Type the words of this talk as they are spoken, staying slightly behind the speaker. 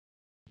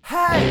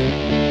Hello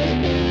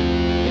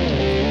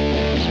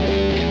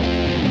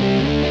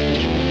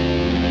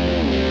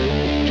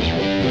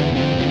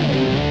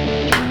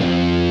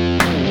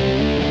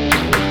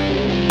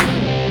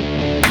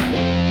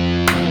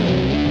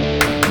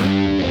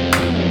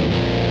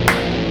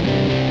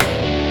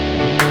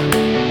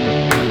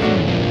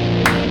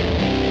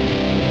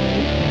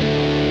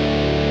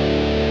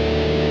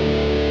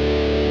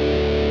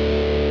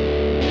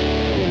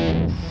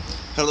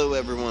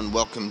everyone,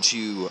 welcome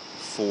to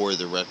For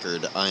the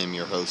Record. I am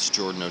your host,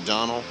 Jordan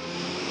O'Donnell.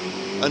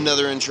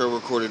 Another intro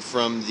recorded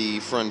from the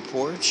front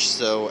porch,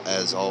 so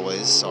as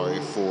always, sorry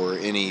for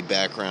any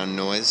background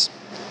noise.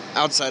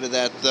 Outside of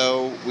that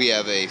though, we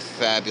have a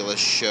fabulous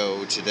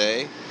show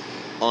today.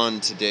 On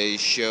today's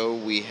show,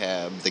 we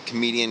have the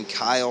comedian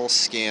Kyle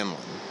Scanlan.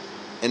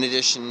 In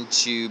addition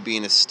to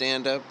being a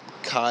stand-up,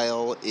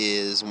 Kyle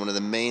is one of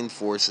the main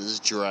forces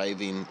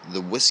driving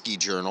the Whiskey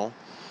Journal,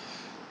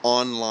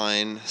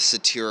 online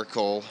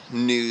satirical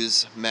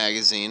news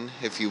magazine,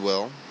 if you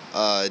will.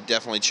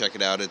 Definitely check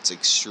it out. It's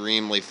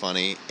extremely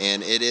funny,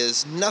 and it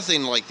is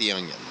nothing like The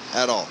Onion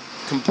at all.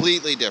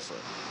 Completely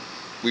different.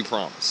 We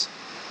promise.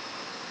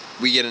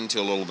 We get into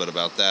a little bit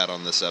about that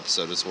on this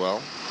episode as well.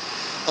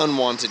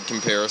 Unwanted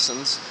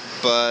comparisons.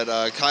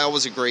 But Kyle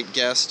was a great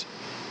guest.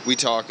 We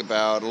talk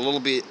about a little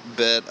bit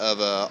of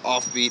a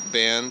offbeat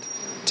band,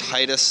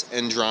 Titus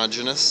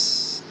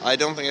Andronicus. I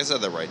don't think I said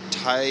that right.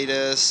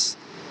 Titus...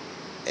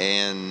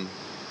 And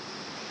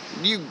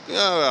I don't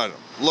know,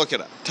 look it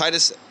up.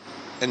 Titus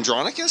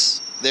Andronicus?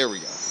 There we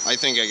go. I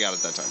think I got it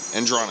that time.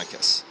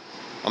 Andronicus.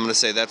 I'm going to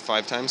say that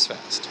 5 times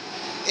fast.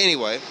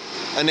 Anyway,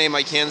 a name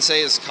I can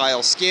say is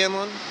Kyle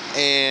Scanlan,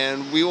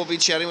 and we will be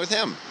chatting with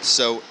him.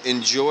 So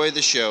enjoy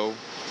the show.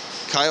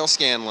 Kyle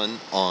Scanlan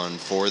on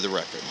For the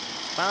Record.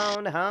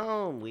 Found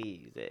home,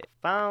 Weezy.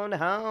 Found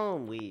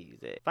home,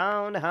 Weezy.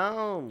 Found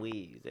home,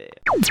 Weezy.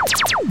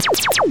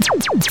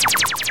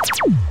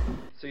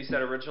 So you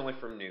said originally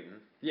from Newton.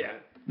 Yeah.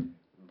 Right?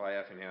 By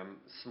Effingham.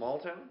 Small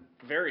town?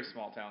 Very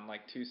small town,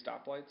 like 2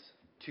 stoplights.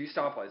 2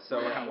 stoplights. So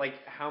Yeah.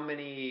 how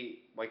many,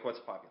 what's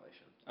the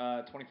population?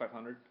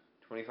 2,500.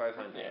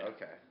 2,500, Yeah.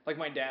 Okay. Like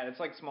my dad, it's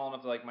like small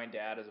enough that like my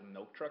dad is a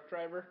milk truck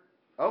driver.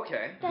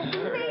 Okay. That's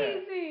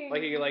amazing.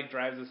 Like he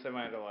drives a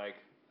semi to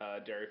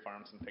dairy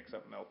farms and picks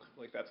up milk.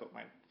 Like that's what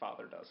my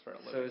father does for a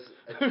living. So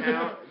it's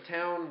a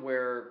town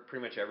where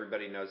pretty much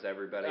everybody knows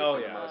everybody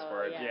for the most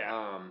part.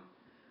 Yeah.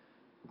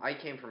 I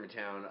came from a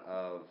town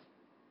of,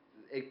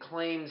 it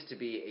claims to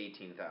be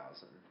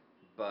 18,000,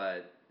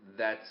 but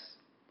that's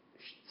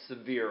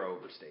severe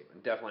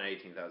overstatement. Definitely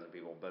 18,000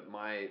 people, but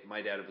my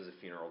dad was a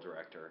funeral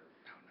director.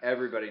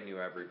 Everybody knew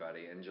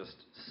everybody, and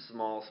just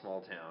small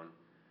town.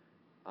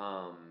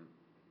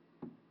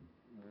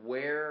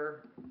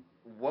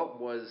 What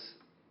was,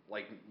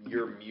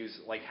 your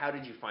music, how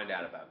did you find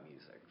out about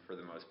music, for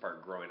the most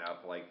part, growing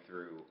up,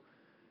 through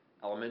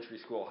elementary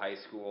school, high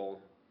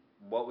school?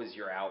 What was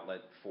your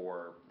outlet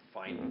for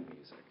finding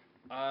music?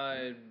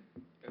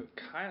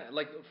 Kind of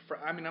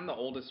I'm the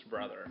oldest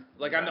brother.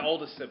 I'm the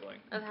oldest sibling.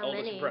 Of how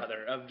oldest many?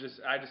 brother. I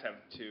just have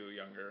 2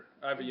 younger.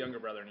 I have a younger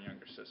brother and a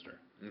younger sister.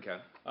 Okay.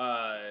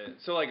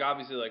 So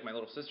obviously my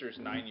little sister is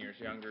 9 years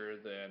younger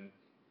than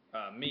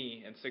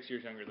me and 6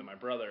 years younger than my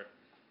brother.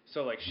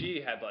 So she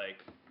had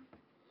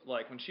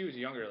when she was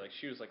younger,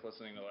 she was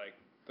listening to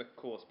the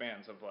coolest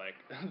bands of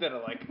that a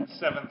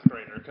 7th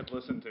grader could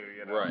listen to,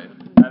 you know. Right.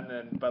 And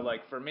then but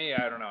for me,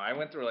 I don't know. I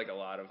went through a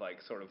lot of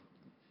sort of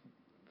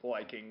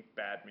liking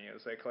bad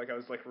music. I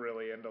was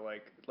really into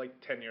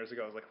 10 years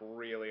ago I was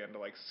really into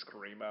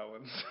screamo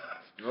and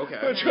stuff. Okay.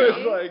 Which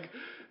was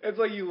it's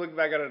you look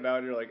back at it now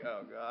and you're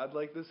oh god,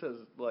 this has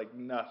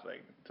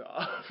nothing to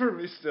offer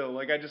me still.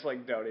 I just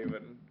don't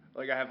even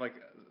I have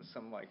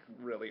some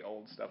really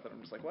old stuff that I'm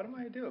just what am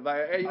I doing?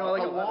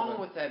 Along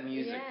with that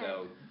music Yeah.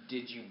 though,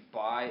 did you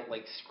buy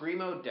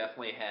screamo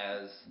definitely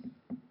has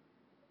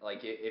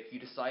if you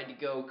decide to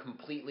go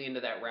completely into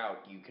that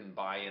route, you can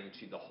buy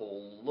into the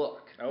whole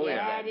look of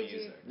that did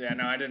music. Yeah,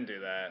 no, I didn't do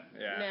that.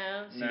 Yeah.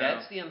 No. See,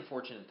 that's the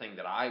unfortunate thing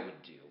that I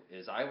would do,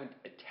 is I would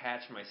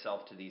attach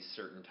myself to these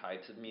certain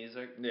types of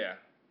music. Yeah.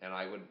 And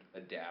I would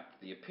adapt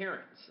the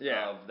appearance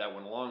Yeah. of that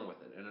went along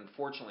with it. And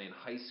unfortunately, in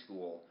high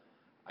school,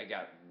 I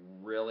got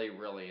really,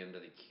 really into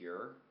The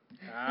Cure.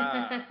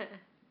 Ah.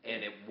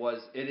 And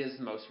it is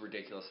the most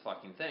ridiculous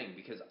fucking thing,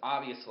 because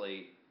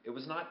obviously it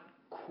was not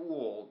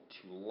cool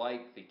to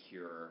like The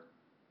Cure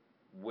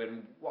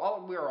when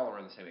we were all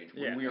around the same age,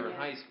 when we were in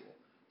high school.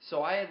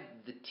 So I had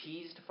the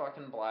teased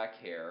fucking black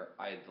hair,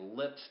 I had the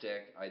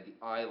lipstick, I had the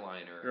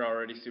eyeliner. You're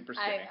already super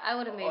skinny. I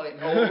would have made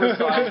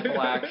oversized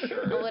black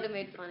shirt. I would have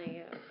made fun of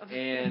you.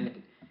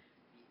 And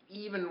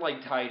even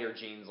tighter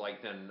jeans,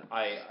 then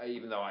I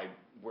even though I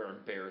wear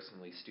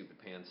embarrassingly stupid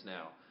pants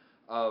now,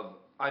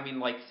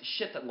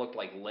 shit that looked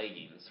like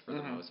leggings for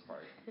the most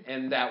part.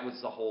 And that was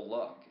the whole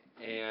look.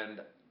 And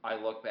I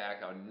look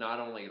back on not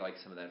only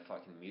some of that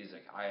fucking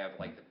music, I have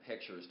the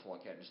pictures to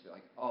look at and just be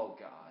oh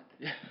god.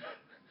 Yeah.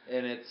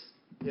 And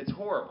it's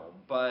horrible.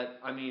 But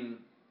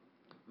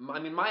I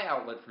mean, my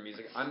outlet for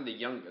music, I'm the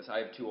youngest. I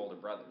have 2 older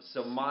brothers.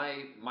 So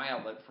my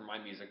outlet for my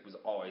music was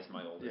always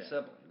my older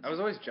siblings. I was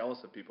always jealous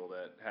of people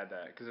that had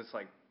that, because it's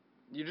like,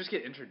 you just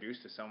get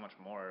introduced to so much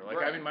more. Like,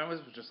 Right. I mean, mine was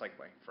just like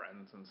my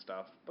friends and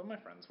stuff, but my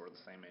friends were the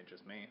same age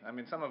as me. I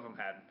mean, some of them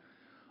had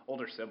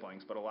older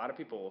siblings, but a lot of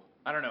people,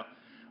 I don't know.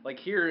 Like,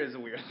 here is a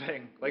weird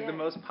thing. Like, the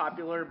most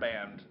popular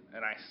band,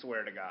 and I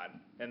swear to God,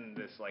 in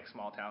this, like,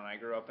 small town I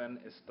grew up in,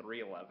 is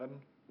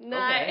 311.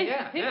 Nice.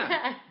 Okay,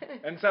 yeah.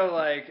 And so,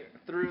 like,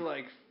 through,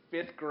 like,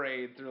 5th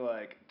grade, through,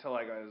 like, till,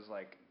 like, I was,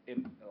 like,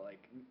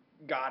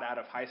 got out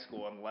of high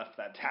school and left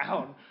that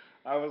town,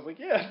 I was like,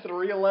 yeah,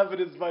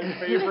 311 is my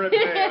favorite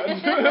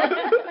band.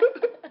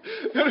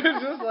 It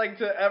was just, like,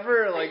 to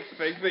ever, like,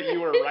 think that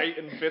you were right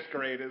in 5th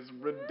grade is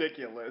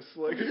ridiculous.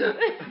 Like,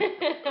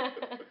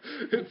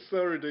 it's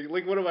so ridiculous.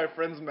 Like, one of my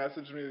friends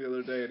messaged me the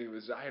other day,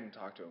 and I hadn't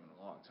talked to him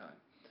in a long time,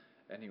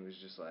 and he was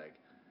just like,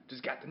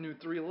 just got the new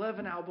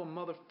 311 album,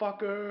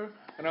 motherfucker.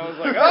 And I was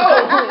like,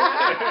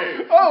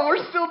 oh,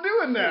 we're still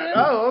doing that.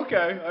 Oh,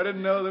 okay. I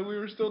didn't know that we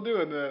were still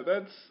doing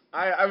that.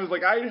 I was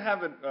like, I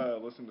haven't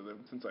listened to them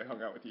since I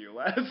hung out with you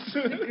last.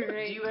 Do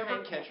you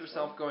ever catch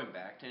yourself going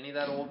back to any of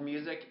that old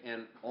music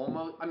and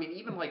almost, I mean,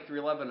 even like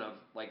 311 of,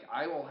 like,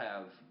 I will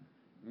have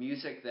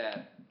music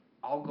that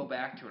I'll go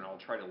back to and I'll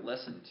try to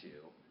listen to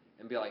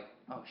and be like,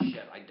 oh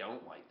shit, I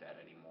don't like that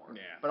anymore.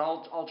 Yeah. But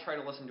I'll try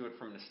to listen to it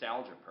from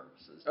nostalgia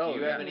purposes. Do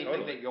you have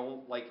anything that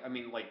you'll, like, I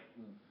mean, like,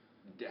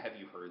 have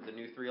you heard the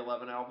new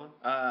 311 album?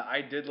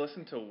 I did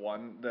listen to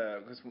one,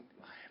 because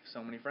I have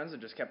so many friends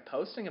that just kept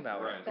posting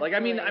about Right. it. Like, I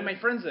mean, my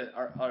friends that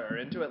are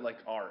into it, like,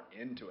 are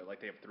into it. Like,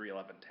 they have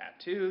 311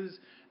 tattoos.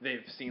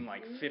 They've seen,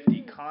 like,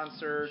 50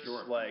 concerts.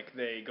 Sure. Like,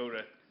 they go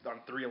to,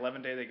 on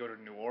 311 Day, they go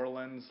to New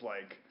Orleans.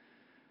 Like,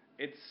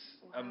 it's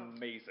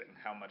amazing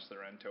how much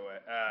they're into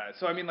it.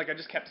 So, I mean, like, I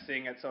just kept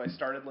seeing it, so I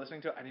started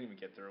listening to it. I didn't even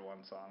get through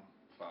one song.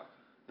 Fuck.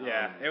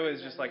 Yeah, it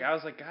was just like, I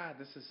was like, God,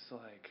 this is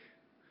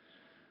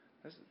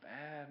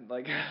bad.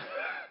 Like,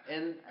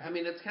 and, I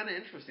mean, it's kind of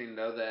interesting,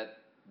 though, that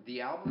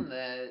the album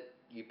that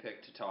you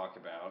picked to talk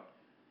about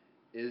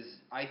is,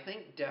 I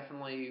think,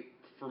 definitely,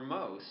 for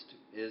most,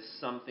 is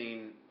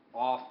something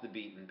off the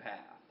beaten path.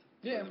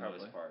 Yeah, for the probably.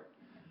 most part.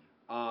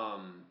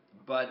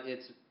 But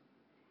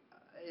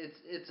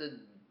it's a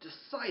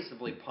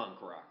decisively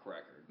punk rock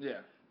record.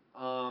 yeah.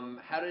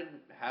 How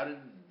did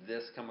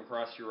this come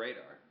across your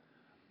radar?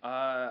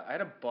 I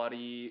had a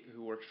buddy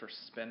who works for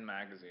Spin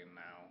Magazine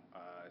now.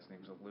 His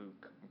name's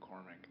Luke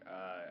McCormick.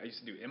 I used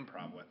to do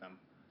improv with him,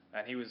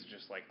 and he was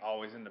just like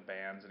always into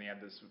bands, and he had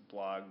this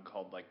blog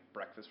called like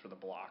Breakfast for the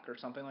Block or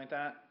something like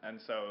that.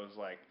 And so it was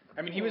like,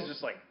 I mean, he was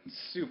just like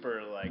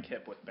super like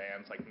hip with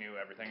bands, like knew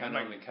everything. Kind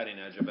of on the cutting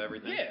edge of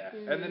everything. Yeah.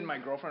 And then my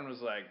girlfriend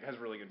was like, has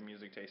really good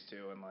music taste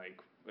too, and like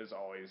is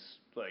always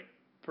like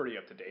pretty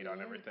up to date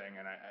on everything.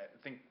 And I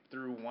think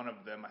through one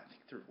of them, I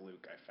think through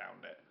Luke, I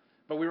found it.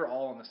 But we were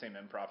all on the same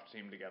improv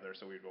team together,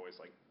 so we'd always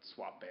like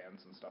swap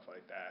bands and stuff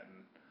like that.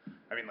 And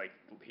I mean, like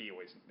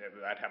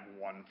I'd have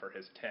one for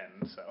his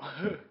 10. So,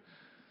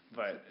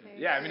 but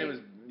yeah, I mean, it was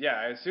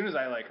As soon as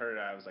I like heard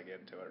it, I was like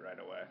into it right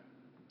away.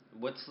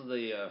 What's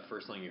the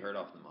first song you heard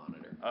off the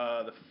monitor?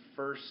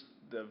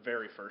 The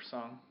very first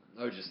song.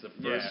 Oh, just the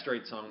first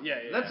straight song. Yeah.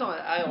 That's all.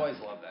 I always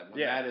love that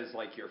when that is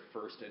like your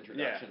first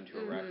introduction to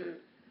a record.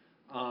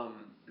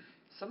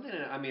 Something.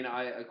 I mean,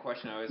 a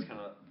question I always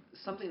kind of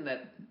something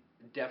that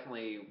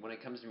definitely when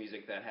it comes to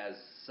music that has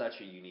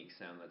such a unique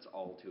sound that's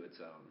all to its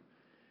own.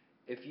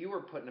 If you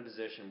were put in a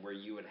position where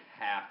you would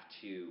have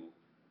to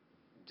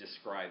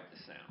describe the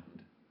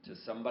sound to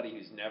somebody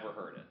who's never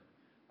heard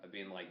it, of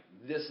being like,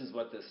 this is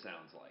what this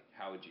sounds like,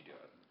 how would you do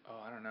it? Oh,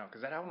 I don't know,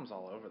 because that album's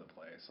all over the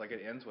place. Like,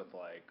 it ends with,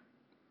 like,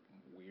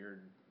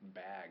 weird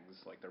bags,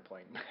 like they're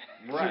playing bags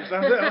or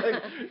something.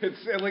 Like,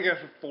 it's like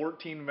a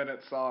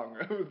 14-minute song.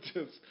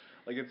 Just,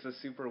 like, it's a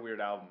super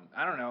weird album.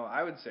 I don't know.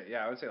 I would say,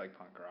 like,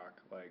 punk rock.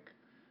 Like,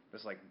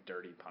 just, like,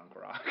 dirty punk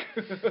rock.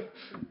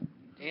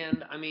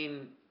 And, I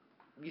mean,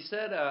 you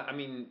said,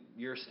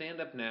 you're a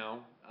stand-up now.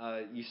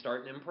 You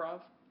start in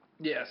improv?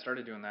 Yeah, I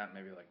started doing that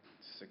maybe, like,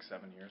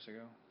 6-7 years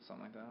ago,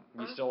 something like that.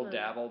 You still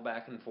dabble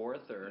back and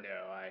forth, or?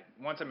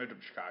 No, once I moved to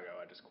Chicago,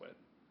 I just quit.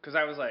 Because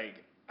I was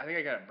like, I think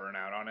I got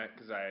burnout on it,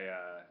 because I,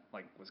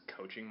 was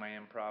coaching my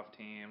improv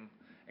team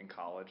in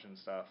college and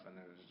stuff, and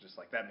it was just,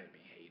 like, that made me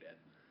hate it.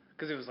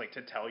 Because it was, like,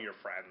 to tell your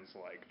friends,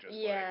 like, just,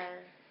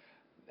 like,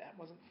 that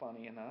wasn't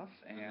funny enough,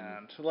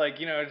 and, like,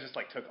 you know, it just,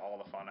 like, took all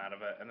the fun out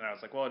of it, and then I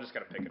was like, well, I just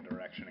got to pick a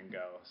direction and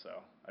go, so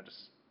I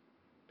just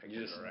picked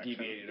a direction.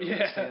 Deviated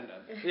over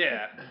stand-up.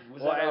 Yeah.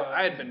 Well,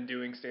 I had been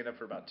doing stand-up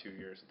for about 2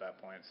 years at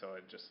that point, so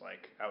it just,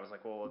 like, I was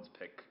like, well, let's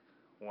pick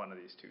one of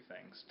these two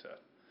things to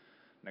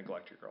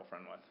neglect your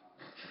girlfriend with.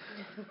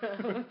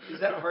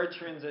 Is that a hard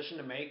transition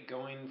to make,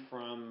 going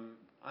from,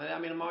 I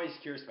mean, I'm always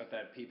curious about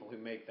that, people who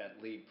make that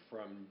leap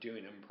from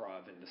doing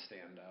improv into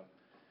stand-up.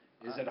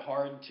 Is it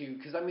hard to,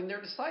 because, I mean,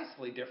 they're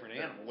decisively different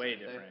animals. Way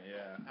different,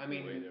 yeah. I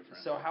mean, way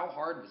different. So how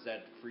hard was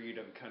that for you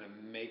to kind of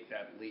make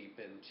that leap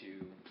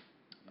into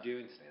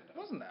doing stand-up? It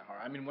wasn't that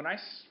hard. I mean, when I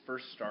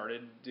first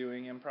started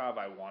doing improv,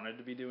 I wanted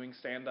to be doing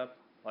stand-up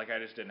Like, I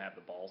just didn't have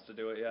the balls to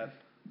do it yet.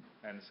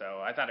 And so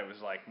I thought it was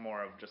like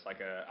more of just like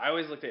I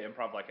always looked at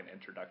improv like an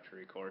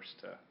introductory course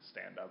to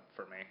stand up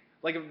for me.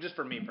 Like, just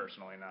for me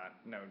personally,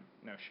 no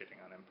shitting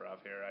on improv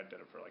here. I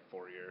did it for like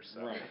 4 years,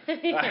 so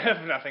I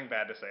have nothing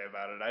bad to say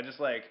about it. I just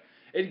like,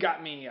 it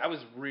got me, I was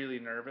really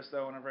nervous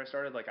though whenever I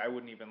started. Like, I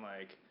wouldn't even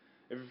like,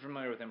 if you're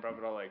familiar with improv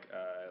at all, like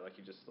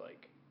you just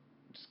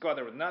go out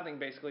there with nothing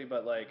basically,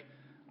 but like,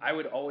 I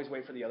would always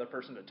wait for the other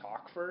person to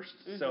talk first.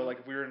 Mm-hmm. So like,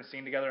 if we were in a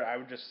scene together, I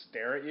would just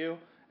stare at you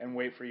and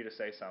wait for you to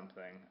say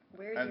something.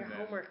 Where's your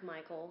homework,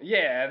 Michael?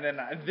 Yeah, and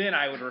then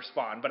I would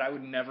respond, but I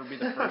would never be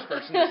the first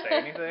person to say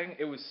anything.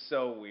 It was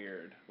so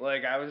weird.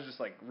 Like, I was just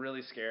like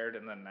really scared,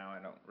 and then now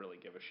I don't really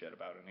give a shit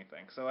about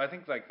anything. So I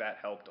think like that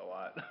helped a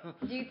lot.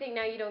 Do you think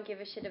now you don't give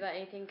a shit about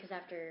anything because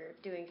after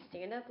doing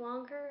stand-up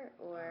longer,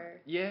 or?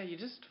 Yeah, you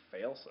just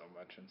fail so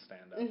much in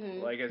stand-up.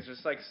 Mm-hmm. Like, it's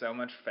just like so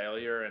much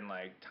failure and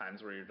like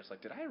times where you're just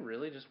like, did I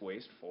really just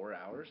waste 4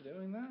 hours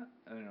doing that?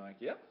 And you're like,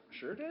 yep,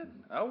 sure did.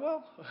 Oh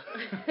well.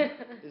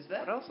 Is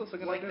that what else was I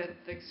gonna like do? that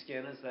thick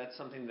skin? Is that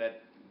something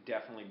that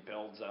definitely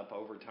builds up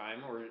over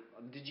time, or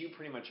did you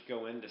pretty much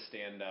go into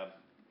stand-up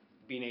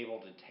being able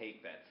to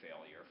take that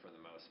failure for the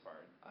most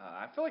part?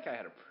 I feel like I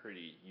had a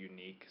pretty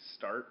unique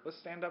start with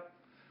stand-up,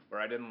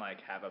 where I didn't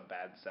like have a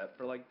bad set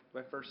for like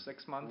my first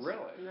 6 months. Really?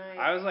 Nice.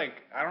 I was like,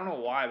 I don't know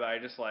why, but I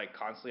just like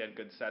constantly had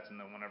good sets, and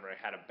then whenever I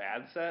had a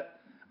bad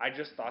set, I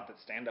just thought that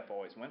stand-up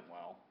always went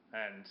well,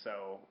 and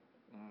so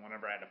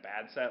whenever I had a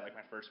bad set, like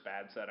my first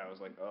bad set, I was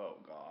like, oh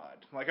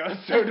god, like I was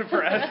so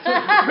depressed.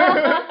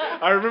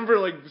 I remember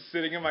like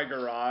sitting in my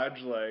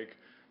garage, like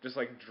just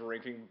like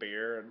drinking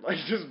beer and like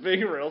just being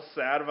real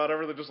sad about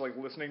everything, just like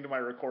listening to my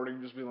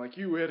recording, just being like,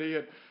 you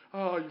idiot,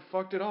 oh, you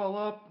fucked it all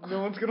up,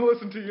 no one's gonna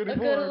listen to you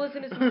anymore. I'm gonna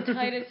listen to some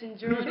Titus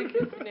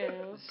Andronicus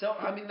now. So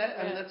I mean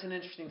that's an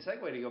interesting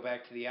segue to go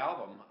back to the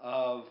album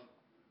of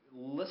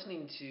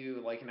listening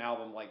to like an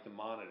album like The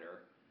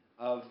Monitor.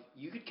 Of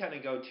you could kind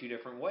of go two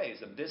different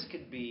ways. Of this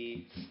could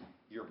be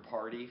your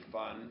party,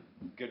 fun,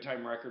 good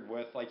time record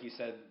with, like you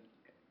said,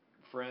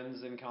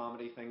 friends and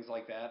comedy, things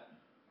like that.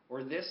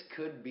 Or this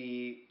could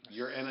be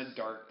you're in a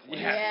dark place.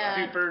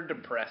 Yeah, super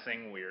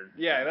depressing, weird.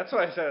 Yeah, that's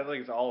what I said.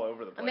 Like, it's all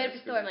over the place. I made up a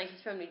story. I'm like,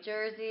 he's from New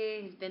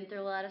Jersey. He's been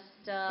through a lot of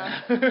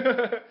stuff.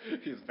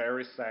 He's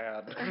very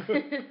sad.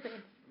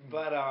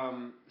 But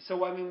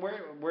so I mean,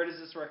 where does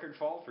this record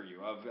fall for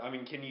you? I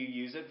mean, can you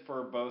use it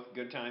for both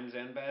good times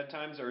and bad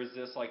times, or is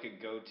this like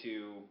a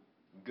go-to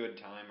good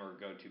time or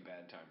go-to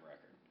bad time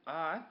record?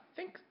 I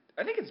think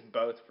it's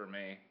both for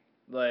me.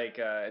 Like,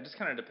 it just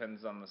kind of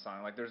depends on the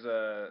song. Like, there's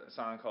a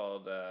song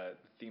called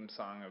theme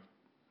song of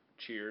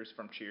Cheers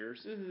from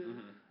Cheers,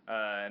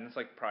 and it's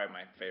like probably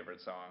my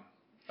favorite song.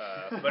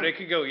 But it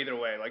could go either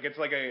way. Like,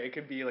 it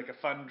could be like a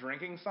fun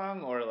drinking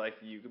song, or like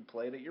you could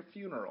play it at your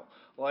funeral.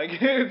 Like,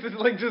 it's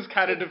like just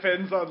kind of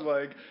depends on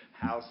like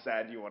how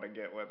sad you want to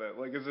get with it.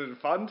 Like, is it a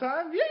fun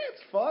time? Yeah,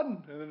 it's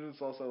fun. And then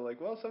it's also like,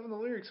 well, some of the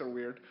lyrics are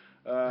weird.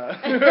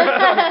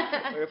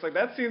 It's like,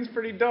 that seems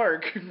pretty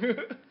dark.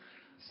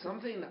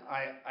 Something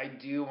I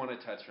do want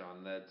to touch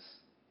on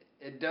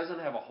it doesn't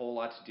have a whole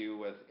lot to do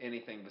with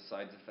anything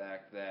besides the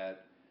fact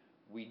that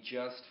we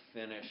just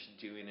finished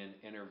doing an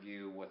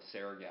interview with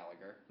Sarah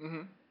Gallagher.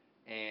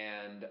 Mm-hmm.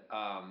 And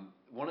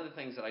one of the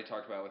things that I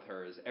talked about with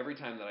her is every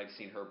time that I've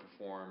seen her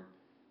perform,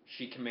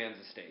 she commands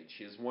a stage.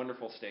 She has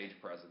wonderful stage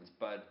presence.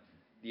 But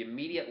the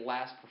immediate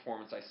last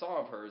performance I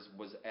saw of hers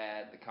was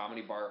at the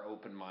Comedy Bar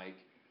open mic,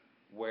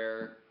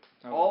 where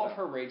all of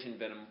her rage and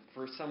venom,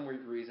 for some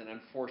reason,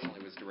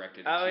 unfortunately, was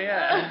directed at you.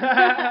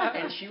 Yeah.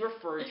 And she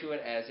referred to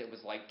it as it was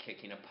like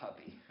kicking a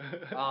puppy.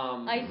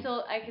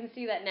 I can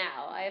see that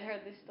now. I had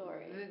heard this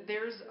story.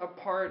 There's a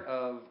part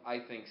of, I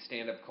think,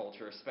 stand-up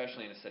culture,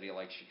 especially in a city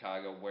like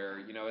Chicago, where,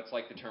 it's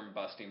like the term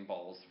busting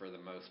balls for the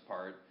most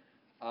part,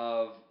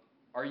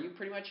 are you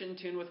pretty much in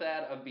tune with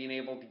that, of being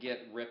able to get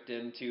ripped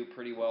into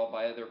pretty well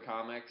by other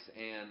comics,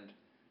 and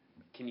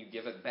can you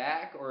give it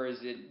back, or is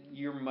it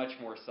you're much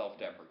more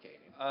self-deprecating?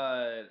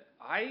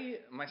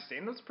 My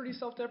stand-up's pretty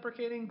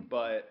self-deprecating,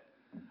 but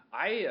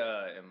I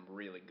am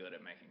really good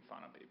at making fun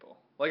of people.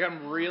 Like,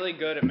 I'm really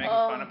good at making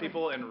fun of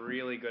people and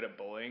really good at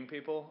bullying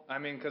people. I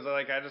mean, because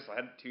like I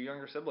had 2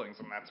 younger siblings,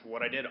 and that's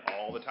what I did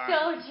all the time.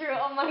 So true.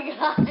 Oh my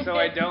god. So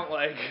I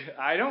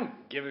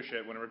don't give a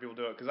shit whenever people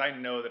do it, because I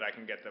know that I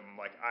can get them.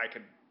 Like, I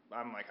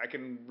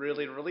can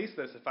really release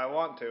this if I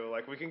want to.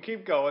 Like, we can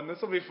keep going.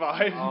 This will be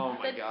fine. Oh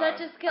my god.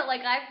 That's such a skill.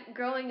 Like,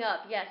 growing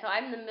up, so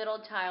I'm the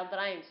middle child, but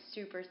I am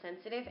super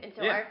sensitive, and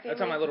so our family. That's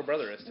how my little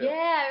brother is too.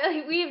 Yeah,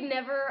 like, we've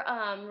never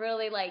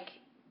really like.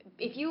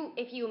 If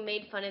you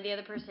made fun of the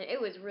other person, it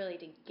was really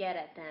to get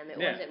at them. It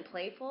wasn't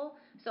playful.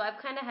 So I've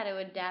kind of had to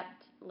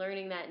adapt,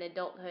 learning that in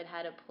adulthood,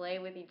 how to play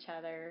with each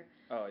other.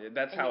 Oh yeah,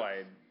 that's how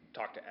I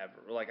talk to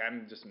like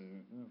I'm just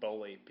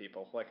bully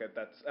people, like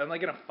that's, and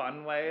like in a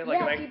fun way,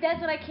 like see,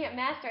 that's what I can't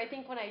master. I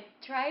think when I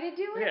try to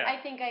do it,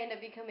 I think I end up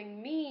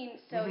becoming mean,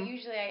 so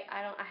usually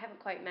I haven't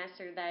quite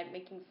mastered that,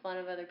 making fun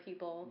of other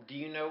people. Do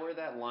you know where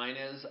that line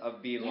is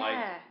of being like,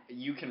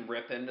 you can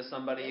rip into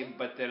somebody,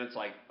 but then it's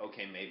like,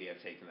 okay, maybe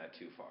I've taken that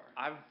too far?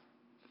 I've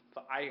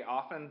I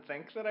often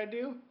think that I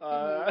do,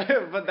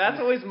 but that's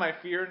always my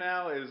fear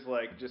now is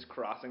like just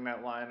crossing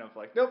that line of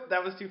like, nope,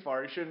 that was too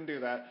far. You shouldn't do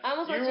that.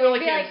 You really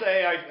can't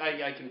say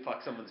I can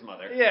fuck someone's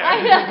mother. Yeah.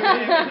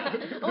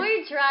 I want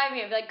you to try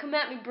me. I'd be like, come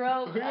at me,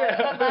 bro.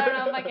 I don't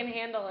know if I can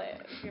handle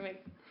it.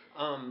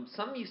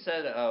 Something you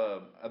said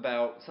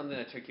about something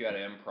that took you out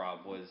of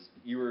improv was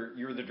you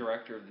were the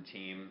director of the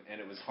team,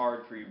 and it was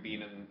hard for you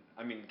being in,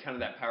 kind of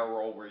that power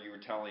role where you were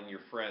telling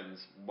your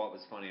friends what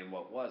was funny and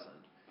what wasn't.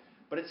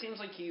 But it seems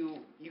like you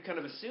kind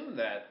of assumed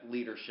that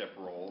leadership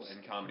role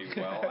in comedy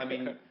well.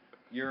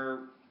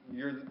 You're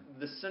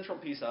the central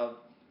piece of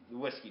the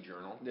Whiskey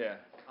Journal. Yeah.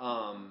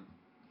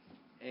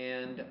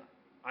 And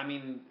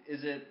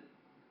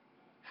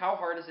how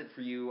hard is it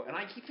for you? And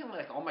I keep feeling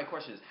like all my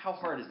questions, how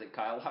hard is it,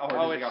 Kyle? How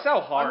hard is it? It's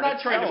so hard. I'm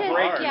not trying to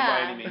break you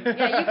by any means.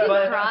 Yeah, you can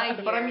cry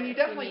here. But you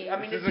definitely,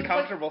 this is a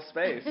comfortable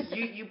space.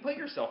 You put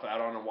yourself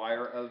out on a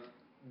wire of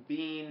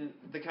being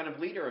the kind of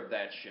leader of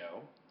that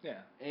show. Yeah.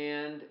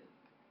 And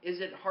is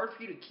it hard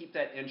for you to keep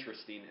that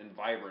interesting and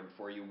vibrant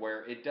for you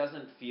where it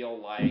doesn't feel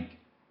like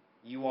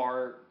you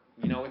are,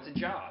 it's a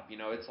job,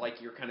 it's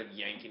like you're kind of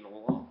yanking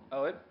along?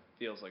 Oh, it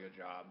feels like a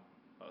job.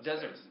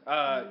 Does it?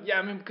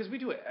 Yeah, because we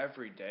do it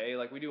every day.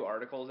 Like, we do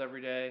articles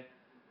every day,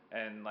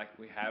 and, like,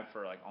 we have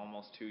for, like,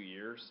 almost 2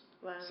 years.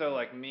 Wow. So,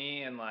 like,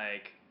 me and,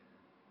 like,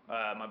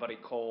 my buddy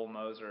Cole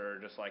Moser,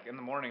 just, like, in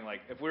the morning,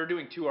 like, if we're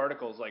doing 2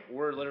 articles, like,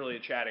 we're literally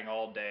chatting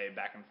all day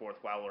back and forth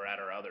while we're at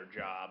our other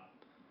job.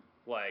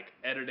 Like,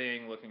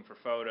 editing, looking for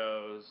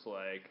photos,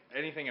 like,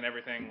 anything and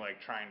everything, like,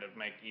 trying to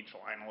make each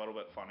line a little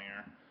bit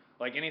funnier.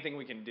 Like, anything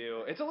we can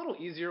do. It's a little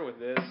easier with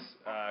this,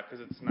 because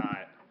it's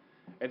not...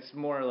 It's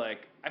more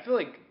like, I feel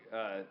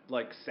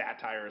like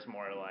satire is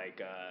more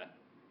like,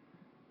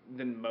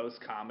 than most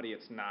comedy,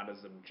 it's not as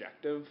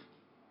objective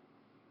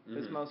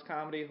as most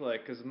comedy.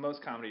 Like, because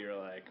most comedy you're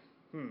like,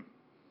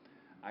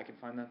 I could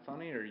find that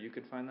funny, or you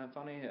could find that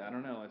funny. I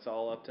don't know. It's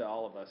all up to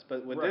all of us.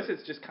 But with this,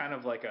 it's just kind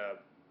of like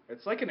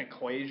it's like an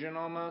equation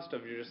almost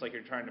of you're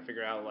trying to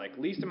figure out like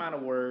least amount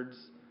of words.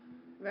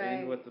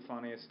 Right. With the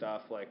funniest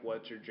stuff, like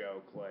what's your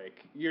joke, like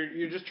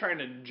you're just trying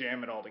to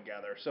jam it all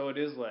together. So it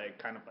is like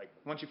kind of like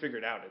once you figure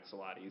it out, it's a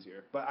lot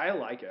easier. But I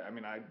like it. I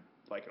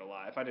like it a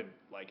lot. If I didn't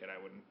like it,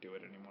 I wouldn't do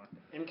it anymore.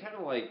 And kind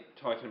of like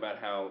talking about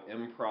how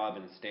improv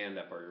and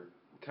stand-up are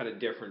kind of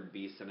different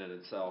beasts in it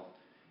itself.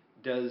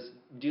 Does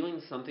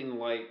doing something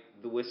like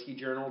the Whiskey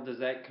Journal, does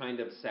that kind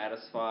of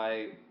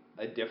satisfy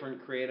a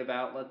different creative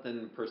outlet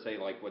than per se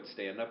like what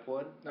stand-up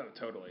would? No,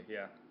 totally.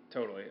 Yeah,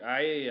 totally.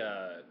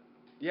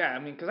 Yeah,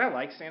 because I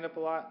like stand-up a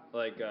lot,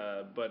 like,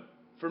 but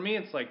for me,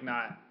 it's, like,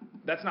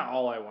 that's not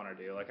all I want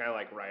to do. Like, I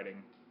like writing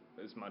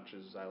as much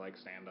as I like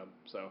stand-up,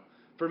 so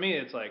for me,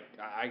 it's, like,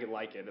 I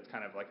like it. It's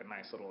kind of like a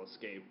nice little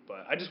escape,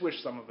 but I just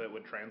wish some of it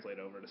would translate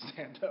over to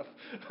stand-up.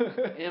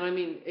 And,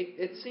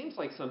 it seems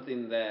like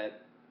something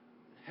that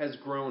has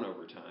grown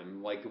over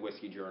time, like the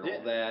Whiskey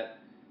Journal, that,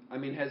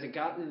 has it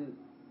gotten,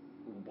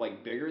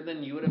 like, bigger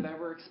than you would have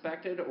ever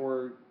expected,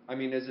 or...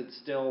 is it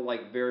still,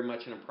 like, very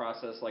much in a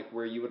process, like,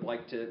 where you would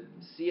like to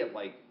see it,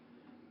 like...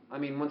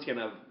 once again,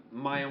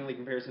 my only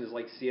comparison is,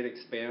 like, see it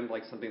expand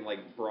like something like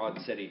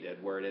Broad City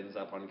did, where it ends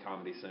up on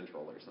Comedy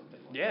Central or something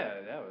like that.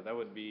 Yeah, that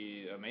would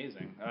be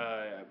amazing.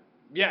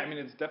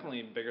 It's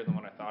definitely bigger than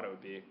what I thought it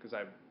would be, because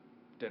I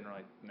didn't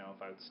really know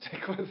if I would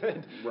stick with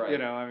it. Right.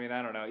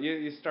 I don't know.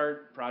 You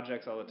start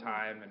projects all the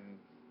time, and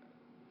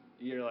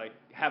you're, like,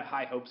 have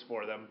high hopes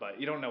for them, but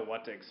you don't know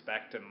what to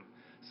expect, and...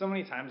 So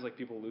many times, like,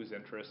 people lose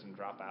interest and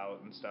drop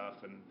out and stuff,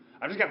 and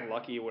I've just gotten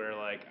lucky where,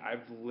 like,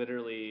 I've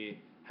literally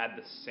had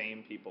the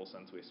same people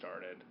since we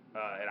started,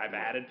 and I've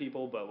added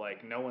people, but,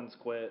 like, no one's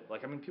quit.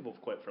 Like, people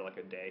have quit for, like,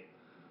 a day,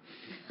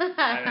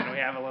 and then we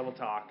have a little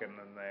talk, and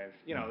then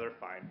they're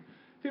fine.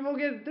 People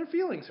get their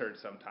feelings hurt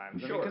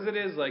sometimes, sure, because it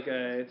is, like,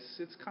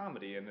 it's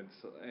comedy, and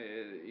it's,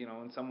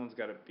 and someone's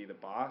got to be the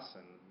boss,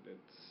 and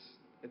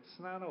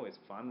it's not always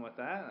fun with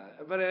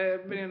that, but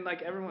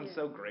like everyone's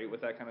so great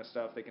with that kind of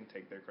stuff. They can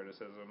take their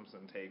criticisms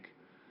and take,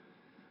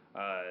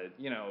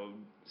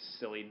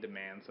 silly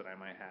demands that I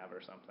might have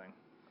or something.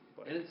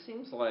 But. And it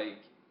seems like,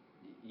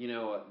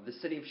 the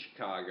city of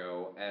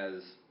Chicago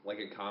as like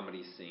a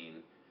comedy scene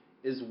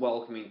is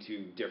welcoming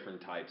to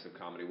different types of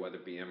comedy, whether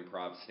it be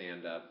improv,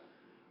 stand-up.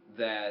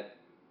 That,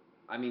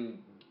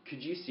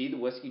 could you see the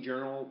Whiskey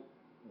Journal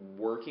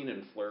working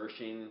and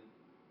flourishing?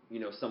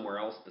 Somewhere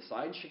else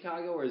besides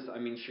Chicago? Or is,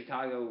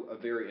 Chicago a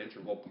very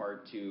integral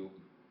part to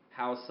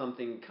how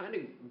something kind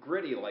of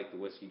gritty like the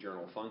Whiskey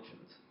Journal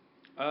functions?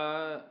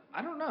 I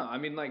don't know.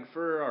 Like,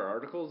 for our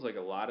articles, like,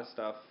 a lot of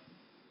stuff,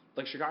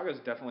 like, Chicago's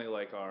definitely,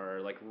 like,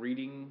 our, like,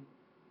 reading,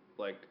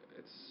 like,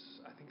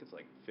 I think it's,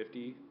 like,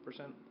 50%,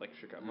 like,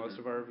 Chicago. Most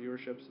of our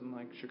viewership's in,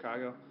 like,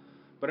 Chicago.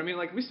 But,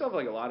 like, we still have,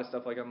 like, a lot of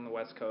stuff, like, on the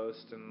West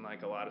Coast, and,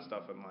 like, a lot of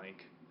stuff in,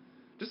 like,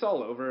 just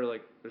all over.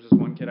 Like, there's this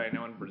one kid I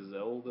know in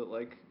Brazil that,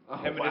 like,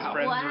 him and his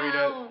friends read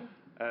it.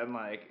 And,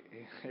 like,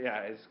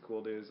 yeah, he's a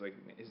cool dude. Like,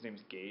 his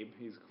name's Gabe.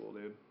 He's a cool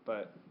dude.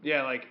 But,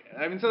 yeah, like,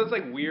 so it's,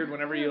 like, weird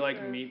whenever you,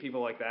 like, meet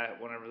people like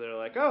that, whenever they're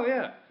like, oh,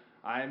 yeah,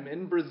 I'm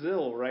in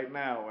Brazil right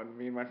now, and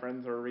me and my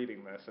friends are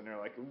reading this, and you're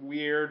like,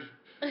 weird,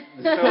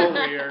 so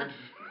weird.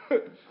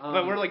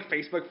 But we're like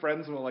Facebook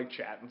friends, and we'll like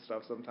chat and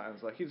stuff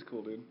sometimes. Like, he's a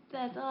cool dude.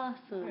 That's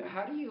awesome.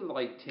 How do you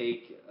like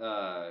take?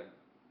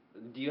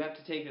 Do you have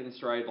to take it in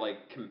stride,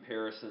 like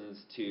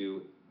comparisons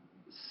to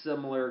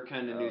similar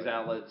kind of news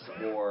outlets,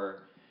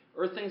 or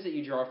things that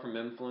you draw from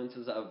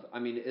influences of? I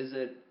mean, is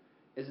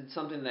it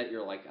something that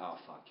you're like, oh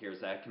fuck,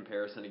 here's that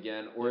comparison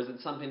again, or is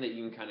it something that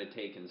you can kind of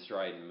take in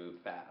stride and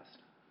move past?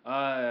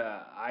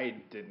 I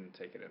didn't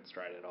take it in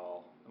stride at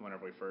all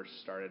whenever we first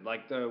started.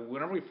 Like,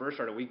 whenever we first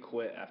started, we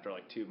quit after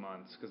like 2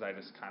 months because I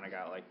just kind of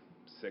got like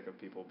sick of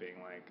people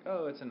being like,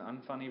 oh, it's an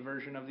unfunny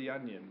version of The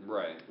Onion.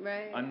 Right.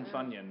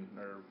 Unfunnion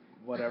or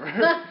whatever.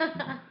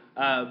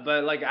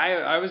 But like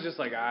I was just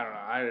like,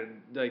 I don't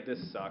know, like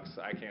this sucks.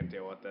 I can't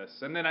deal with this.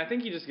 And then I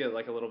think you just get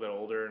like a little bit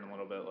older and a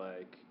little bit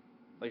like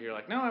you're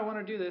like, no, I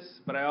want to do this,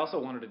 but I also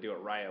wanted to do it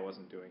right. I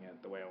wasn't doing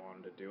it the way I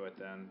wanted to do it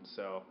then.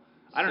 So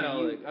I don't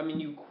know.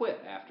 You quit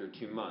after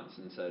 2 months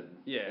and said,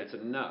 it's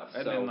enough.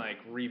 And then like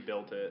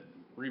rebuilt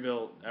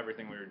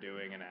everything we were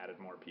doing and added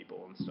more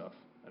people and stuff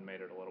and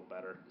made it a little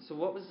better. So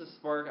what was the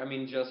spark? I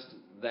mean, just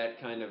that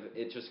kind of,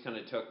 it just kind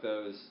of took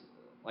those,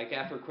 like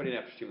after quitting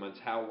after 2 months,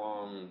 how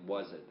long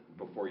was it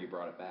before you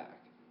brought it back?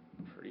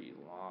 Pretty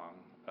long.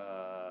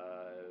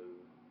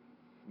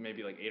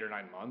 Maybe like 8 or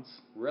 9 months.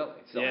 Really?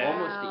 So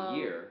almost a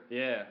year.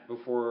 Yeah.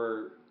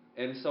 Before,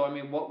 and so I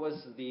mean, what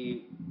was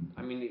the?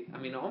 I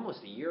mean,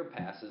 almost a year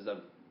passes of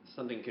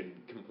something could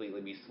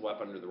completely be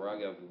swept under the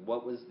rug. Of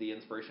what was the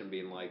inspiration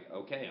being like?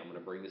 Okay, I'm going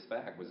to bring this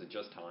back. Was it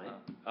just time?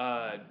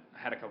 I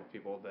had a couple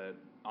people that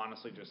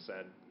honestly just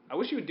said, "I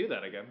wish you would do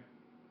that again."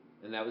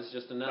 And that was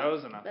just enough. That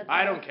was enough. That's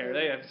I don't awesome.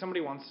 care. If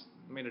somebody wants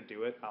me to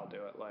do it, I'll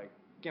do it. Like,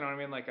 you know what I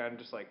mean? Like, I'm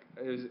just like,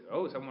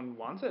 someone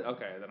wants it?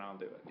 Okay, then I'll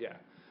do it. Yeah.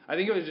 I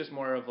think it was just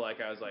more of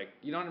like, I was like,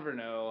 you don't ever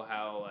know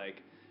how,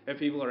 like, if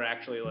people are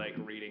actually like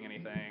reading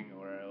anything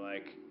or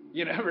like,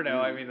 you never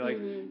know. I mean, like,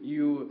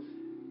 you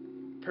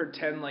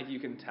pretend like you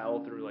can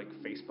tell through like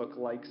Facebook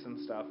likes and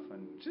stuff,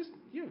 and just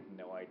you have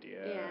no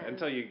idea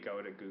until you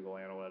go to Google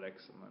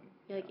Analytics and then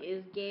you're like,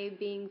 is Gabe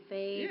being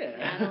fake?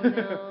 Yeah. I don't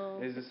know.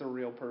 Is this a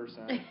real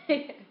person?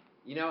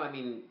 You know, I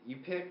mean, you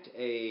picked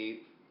a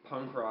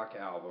punk rock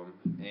album,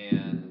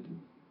 and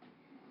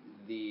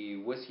the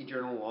Whiskey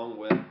Journal, along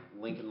with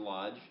Lincoln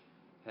Lodge,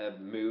 have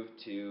moved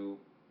to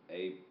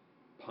a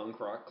punk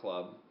rock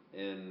club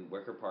in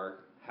Wicker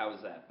Park.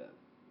 How's that been?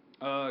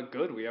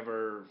 Good. We have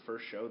our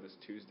first show this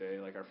Tuesday,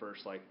 like our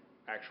first like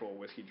actual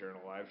Whiskey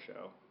Journal live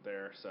show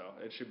there, so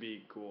it should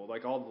be cool.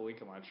 Like all the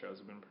Lincoln Lodge shows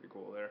have been pretty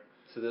cool there.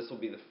 So this will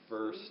be the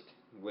first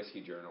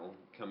Whiskey Journal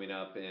coming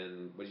up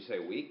in, what did you say,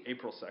 a week?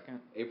 April 2nd.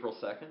 April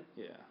 2nd?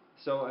 Yeah.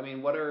 So, I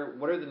mean, what are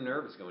the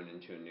nerves going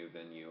into a new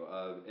venue?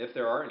 If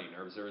there are any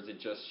nerves, or is it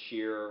just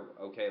sheer,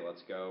 okay,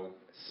 let's go?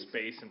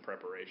 Space and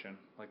preparation.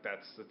 Like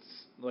that's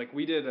like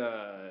we did,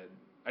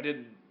 I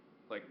did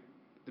like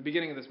the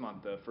beginning of this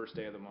month, the first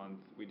day of the month,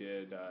 we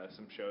did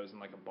some shows in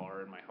like a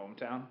bar in my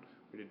hometown.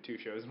 We did 2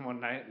 shows in one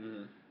night.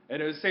 Mm-hmm.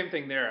 And it was the same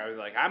thing there. I was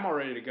like, I'm all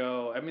ready to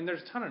go. I mean,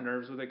 there's a ton of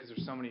nerves with it because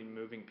there's so many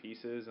moving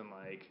pieces, and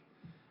like,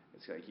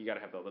 it's like you got to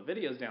have all the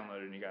videos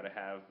downloaded, and you got to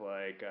have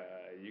like,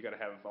 you got to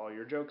have all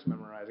your jokes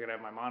memorized. I got to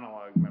have my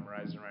monologue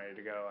memorized and ready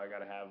to go. I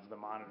got to have the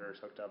monitors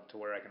hooked up to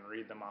where I can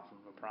read them off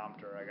of a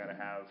prompter. I got to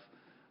have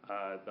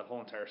the whole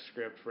entire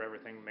script for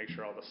everything. Make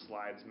sure all the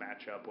slides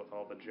match up with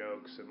all the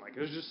jokes, and like,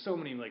 there's just so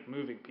many like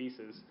moving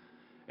pieces.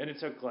 And it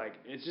took like,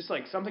 it's just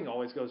like something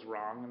always goes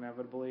wrong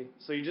inevitably.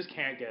 So you just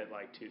can't get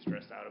like too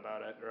stressed out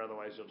about it, or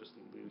otherwise you'll just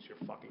lose your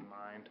fucking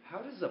mind. How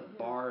does a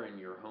bar in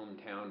your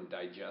hometown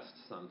digest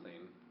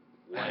something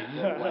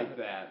like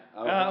that?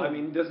 I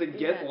mean, does it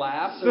get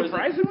laughs?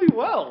 Surprisingly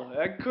well.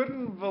 I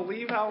couldn't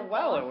believe how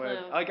well it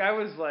went. Like I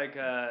was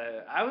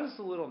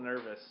a little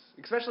nervous,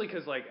 especially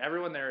because like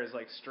everyone there is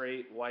like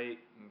straight, white,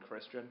 and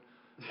Christian.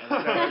 And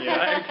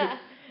so,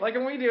 like,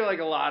 and we do like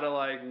a lot of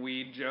like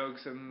weed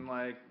jokes and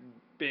like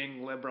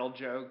being liberal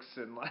jokes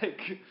and like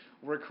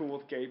we're cool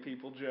with gay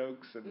people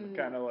jokes and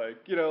kind of like,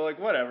 you know, like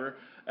whatever.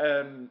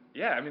 And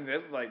yeah, I mean,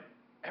 like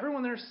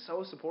everyone there is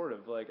so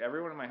supportive. Like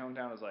everyone in my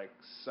hometown is like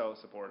so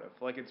supportive.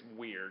 Like it's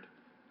weird.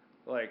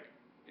 Like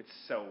it's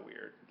so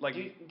weird. Like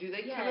do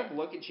they kind of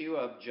look at you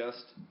of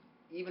just,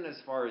 even as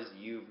far as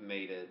you've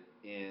made it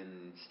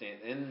in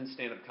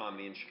stand-up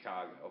comedy in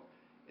Chicago,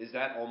 is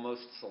that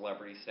almost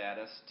celebrity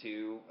status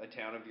to a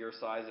town of your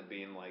size of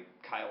being like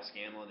Kyle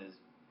Scanlan is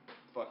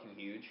fucking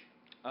huge?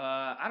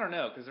 I don't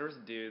know, because there was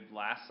a dude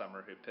last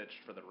summer who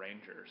pitched for the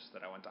Rangers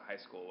that I went to high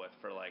school with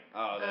for like 3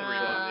 months.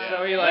 Yeah.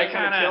 So he like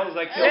kind of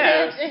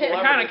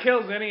it kind of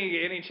kills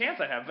any chance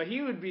I have. But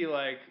he would be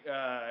like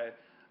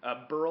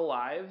Burl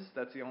Ives.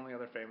 That's the only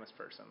other famous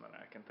person that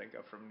I can think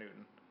of from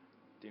Newton.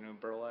 Do you know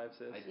who Burl Ives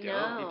is? I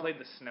don't. He played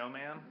the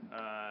Snowman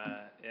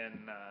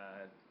in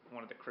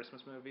one of the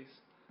Christmas movies.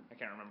 I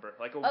can't remember.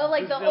 Like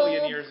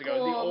bazillion years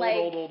ago.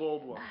 The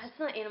old one. It's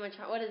not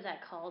animatronic. What is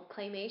that called?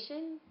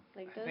 Claymation?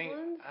 Like those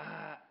ones?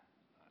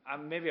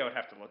 Maybe I would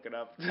have to look it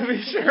up to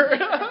be sure.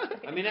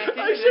 I mean, I think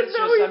it's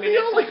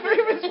like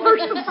famous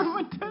person from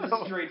my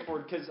town.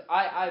 Straightforward, because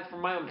I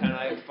from my hometown,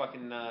 I have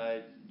fucking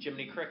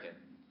Jiminy Cricket.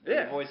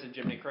 The voice of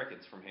Jiminy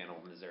Cricket's from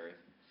Hanover, Missouri.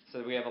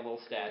 So we have a little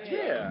statue.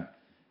 Yeah.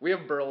 We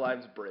have Burl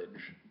Ives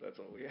Bridge. That's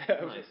what we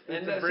have. Nice.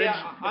 It's a bridge.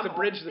 It's a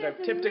bridge that I've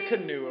tipped a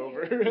canoe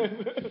over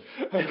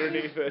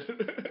underneath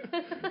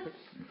it.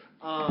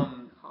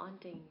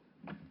 Haunting.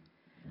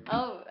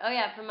 Oh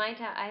yeah, from my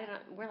town,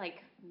 we're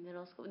like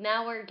middle school.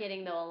 Now we're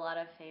getting though a lot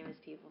of famous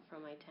people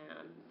from my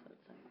town. So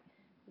it's like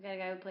we got a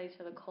guy who plays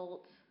for the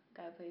Colts, a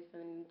guy who plays for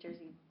the New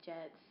Jersey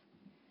Jets.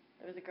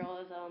 There was a girl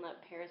that was on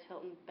that Paris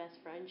Hilton Best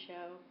Friend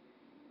show.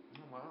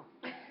 Oh wow.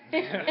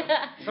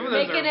 Some of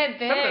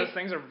those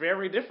things are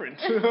very different.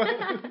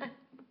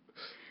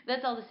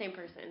 That's all the same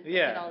person.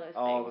 Yeah,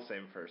 all the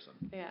same person.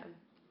 Yeah.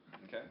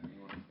 Okay.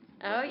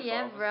 Oh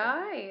yeah,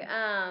 right.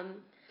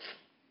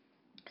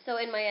 So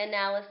in my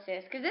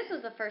analysis, because this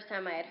was the first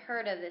time I had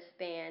heard of this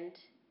band,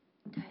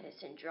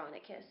 Titus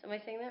Andronicus. Am I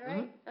saying that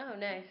right? Mm-hmm. Oh,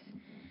 nice.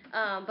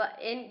 But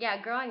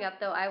growing up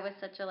though, I was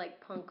such a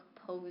punk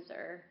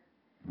poser.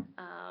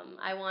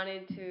 I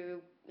wanted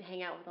to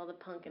hang out with all the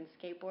punk and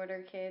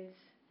skateboarder kids.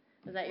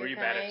 Was that your kind? Were you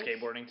bad at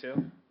skateboarding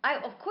too?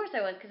 Of course I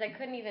was, because I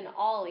couldn't even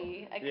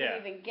ollie. I couldn't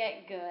even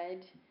get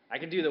good. I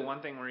could do the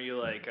one thing where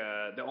you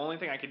the only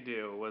thing I could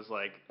do was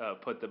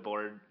put the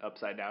board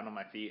upside down on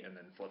my feet and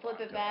then flip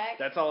it back.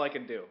 That's all I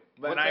could do.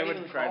 But I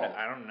would try to.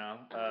 I don't know.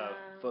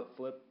 Foot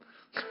flip.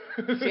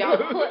 See,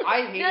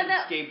 I hated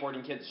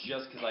skateboarding kids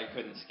just because I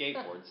couldn't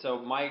skateboard. So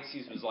my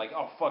excuse was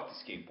oh fuck the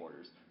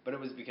skateboarders. But it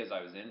was because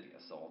I was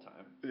envious the whole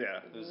time.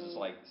 Yeah. It was just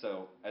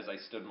so as I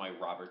stood my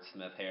Robert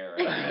Smith hair.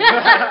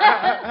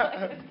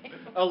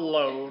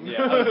 Alone.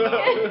 Yeah,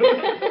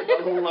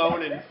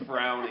 alone and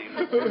frowning.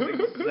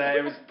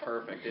 It was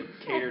perfect. It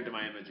catered to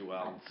my image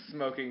well.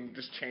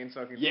 Just chain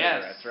smoking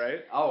cigarettes,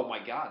 right? Oh my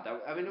god.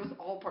 It was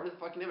all part of the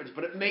fucking image.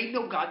 But it made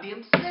no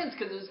goddamn sense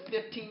because it was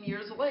 15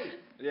 years late.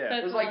 Yeah.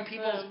 It was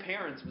people's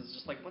parents was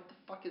just what the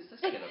fuck is this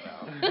kid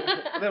about?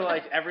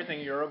 They're everything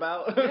you're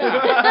about?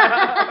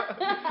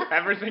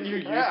 Everything you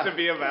used to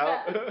be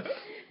about?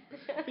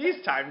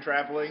 He's time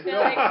traveling.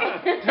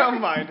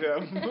 Don't mind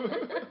him.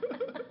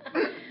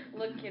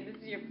 Look, kid,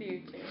 this is your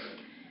future.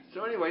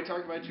 So anyway,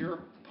 talk about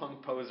your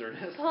punk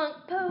poserness. Punk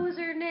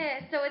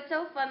poserness. So it's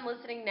so fun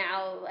listening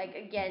now,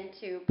 again,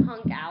 to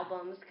punk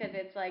albums, because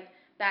it's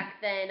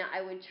back then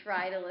I would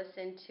try to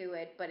listen to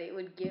it, but it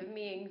would give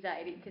me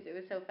anxiety because it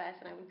was so fast,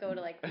 and I would go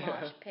to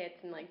mosh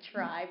pits and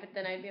try, but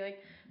then I'd be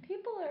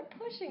people are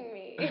pushing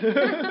me.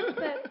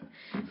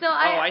 So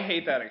I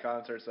hate that at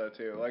concerts though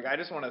too. I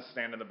just want to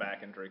stand in the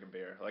back and drink a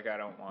beer. I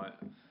don't want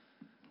to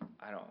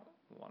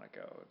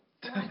go.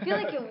 Well, I feel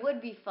it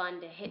would be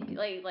fun to hit,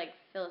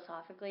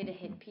 philosophically to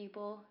hit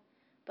people.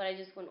 But I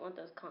just wouldn't want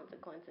those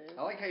consequences.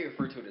 I like how you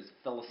refer to it as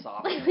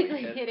philosophically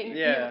hitting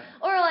people.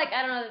 Or I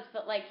don't know,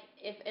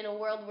 if in a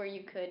world where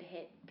you could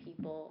hit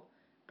people,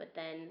 but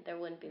then there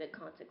wouldn't be the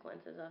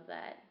consequences of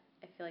that.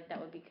 I feel that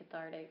would be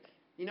cathartic.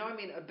 A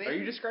band... Are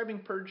you describing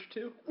Purge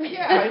too?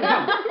 Yeah, I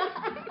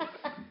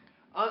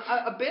know.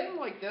 A band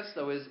like this,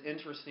 though, is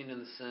interesting in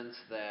the sense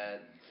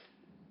that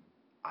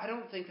I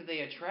don't think that they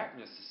attract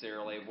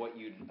necessarily what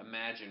you'd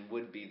imagine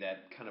would be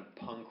that kind of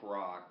punk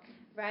rock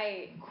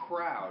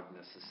crowd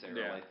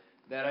necessarily.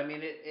 Yeah. That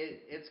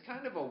it's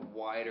kind of a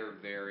wider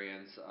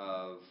variance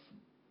of,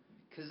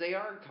 because they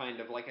are kind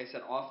of, like I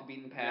said, off the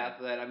beaten path.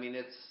 Yeah.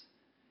 That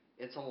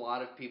it's a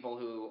lot of people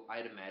who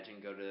I'd imagine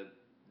go to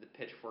the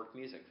Pitchfork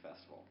Music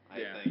Festival.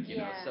 I think you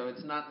know, so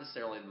it's not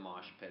necessarily the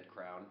mosh pit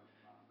crowd.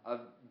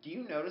 Do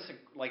you notice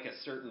a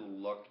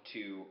certain look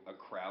to a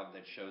crowd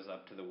that shows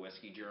up to the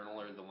Whiskey Journal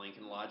or the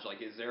Lincoln Lodge?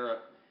 Is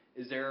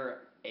there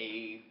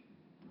a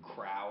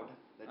crowd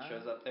that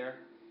shows up there?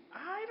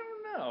 I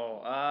don't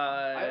know.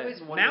 I always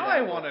wonder now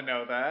I want to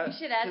know that. You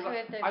should ask them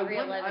if they're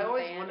 311 I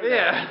always fans. wonder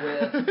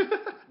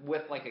that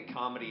with a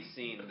comedy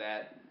scene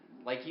that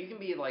you can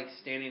be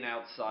standing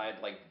outside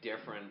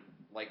different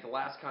the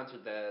last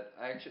concert that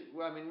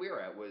we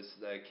were at was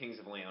the Kings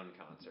of Leon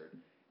concert.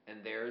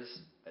 And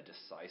there's a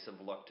decisive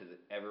look to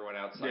everyone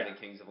outside the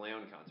Kings of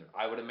Leon concert.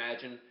 I would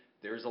imagine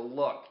there's a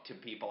look to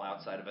people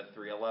outside of a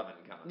 311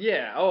 concert.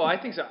 Yeah. Oh, I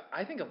think so.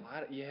 I think a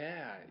lot.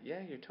 Yeah,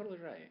 you're totally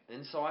right.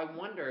 And so I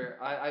wonder.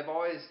 I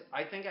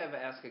think I've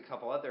asked a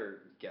couple other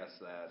guests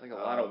that. A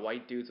lot of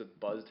white dudes with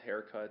buzzed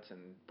haircuts and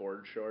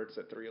board shorts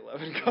at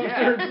 311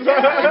 concerts.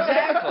 Yeah,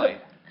 exactly.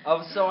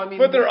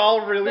 But they're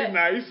all really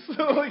nice.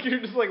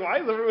 You're just why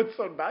is everyone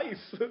so nice?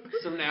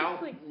 So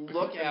now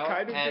look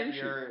out at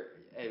your.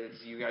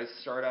 As you guys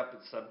start up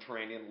at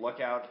Subterranean, look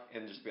out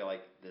and just be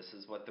this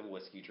is what the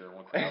Whiskey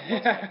Journal crowd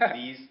looks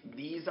like.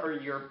 These are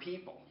your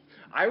people.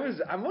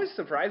 I'm always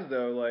surprised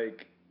though,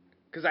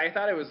 because I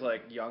thought it was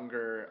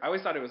younger. I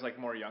always thought it was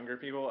more younger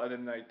people.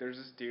 And then there's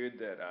this dude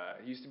that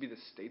used to be the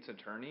state's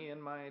attorney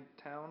in my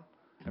town,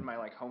 in my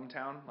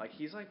hometown.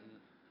 He's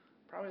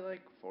probably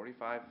like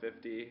 45,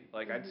 50.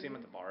 Like I'd see him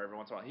at the bar every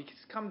once in a while. He's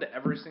come to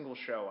every single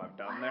show I've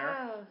done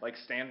there, like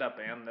stand up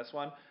and this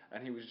one.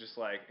 And he was just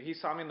like, he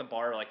saw me in the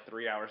bar like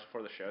 3 hours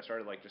before the show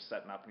started, like just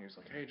setting up, and he was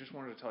like, hey, just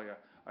wanted to tell you,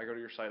 I go to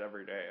your site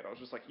every day. And I was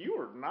just like, you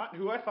are not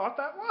who I thought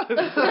that was.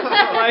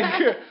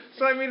 Like,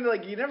 so I mean,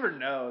 like, you never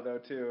know though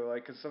too,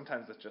 like, because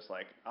sometimes it's just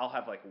like, I'll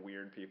have like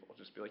weird people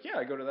just be like, yeah,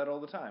 I go to that all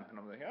the time, and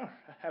I'm like, oh,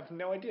 I have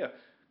no idea.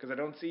 Because I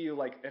don't see you,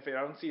 like, if I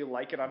don't see you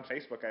like it on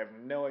Facebook, I have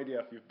no idea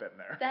if you've been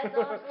there. That's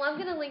awesome. Well, I'm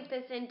going to link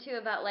this into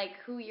about, like,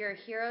 who your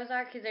heroes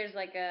are, because there's,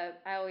 like,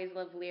 I always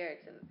love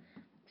lyrics of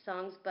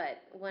songs,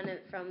 but one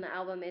from the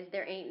album is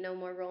There Ain't No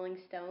More Rolling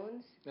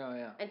Stones. Oh,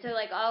 yeah. And so,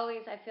 like,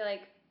 always, I feel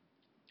like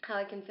how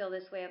I can feel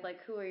this way of, like,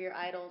 who are your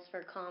idols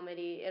for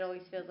comedy? It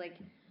always feels like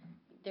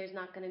there's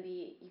not going to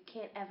be, you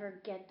can't ever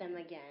get them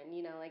again,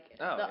 you know, like,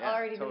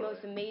 totally. The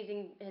most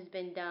amazing has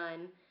been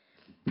done.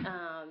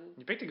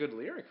 You picked a good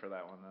lyric for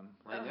that one, then.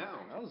 I know.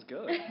 That was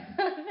good.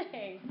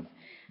 Thanks.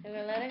 I'm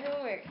gonna let it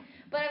go work.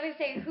 But I would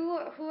say, who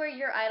are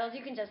your idols?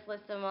 You can just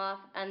list them off,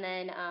 and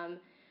then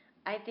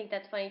I think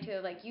that's funny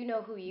too. Like, you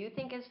know who you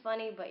think is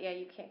funny, but yeah,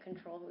 you can't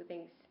control who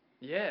thinks.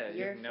 Yeah, you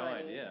you're have no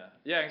funny. idea.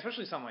 Yeah,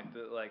 especially something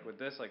like with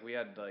this, like we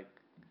had like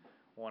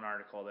one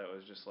article that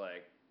was just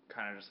like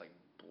kind of just like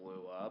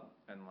blew up,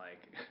 and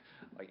like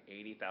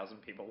 80,000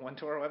 people went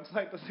to our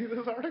website to see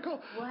this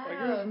article. Wow. Like,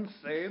 it was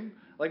insane.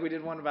 Like, we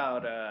did one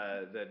about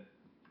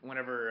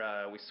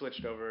whenever we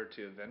switched over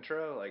to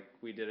Ventro, like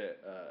we did it,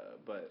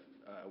 but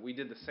we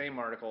did the same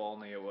article,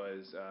 only it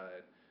was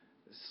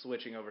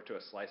switching over to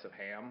a slice of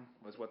ham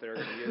was what they were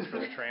going to use for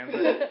the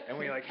transit, and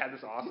we like had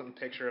this awesome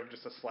picture of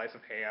just a slice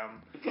of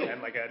ham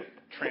and like a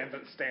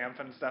transit stamp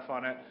and stuff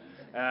on it.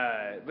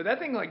 But that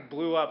thing like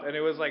blew up, and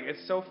it was like,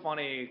 it's so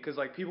funny because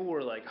like people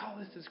were like, oh,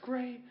 this is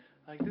great,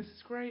 like this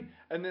is great,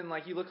 and then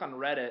like you look on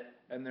Reddit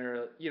and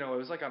they're, you know, it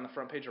was like on the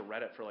front page of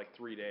Reddit for like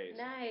 3 days.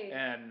 Nice.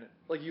 And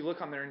like you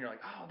look on there and you're like,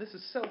 oh, this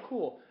is so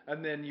cool,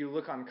 and then you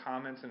look on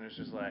comments and it's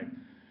just like,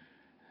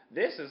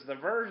 this is the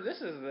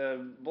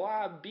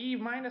blah B-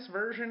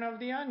 version of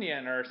the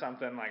Onion or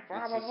something, like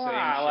blah blah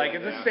blah. Like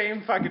it's the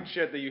same fucking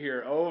shit that you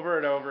hear over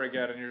and over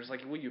again, and you're just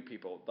like, well, you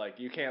people, like,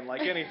 you can't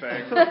like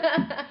anything.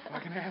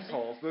 Fucking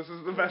assholes. This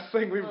is the best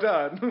thing we've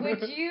done.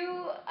 Would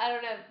you? I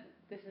don't know.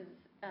 This is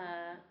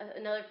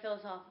another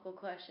philosophical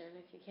question,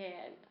 if you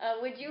can.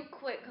 Would you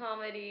quit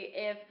comedy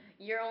if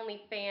your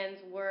only fans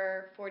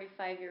were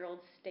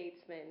 45-year-old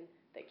statesmen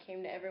that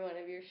came to every one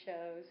of your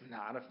shows?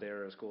 Not if they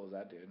were as cool as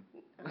that dude.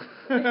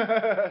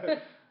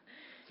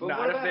 But not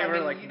what if about, they were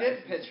you like.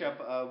 did pitch up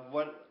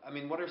what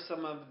are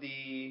some of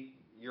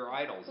your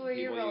idols? Who are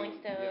your Rolling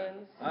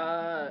Stones?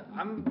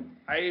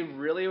 I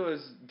really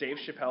was, Dave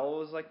Chappelle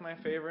was like my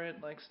favorite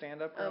like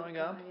stand up growing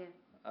up.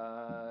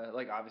 Yeah.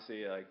 Like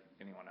obviously like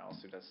anyone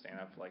else who does stand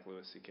up, like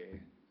Louis C.K.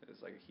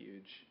 is like a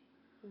huge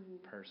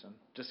person,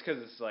 just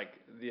because it's like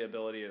the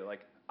ability to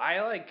like, I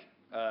like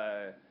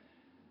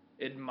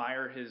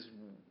admire his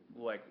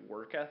like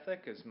work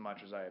ethic as much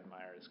as I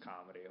admire his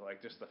comedy.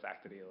 Like just the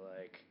fact that he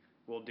like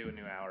will do a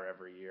new hour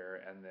every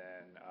year, and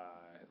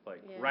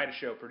then write a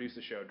show, produce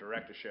a show,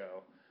 direct a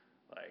show.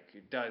 Like he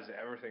does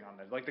everything on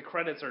the, like the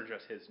credits are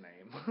just his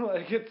name.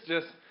 Like it's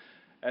just,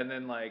 and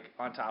then like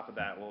on top of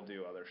that we'll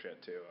do other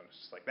shit too. And it's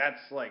just like that's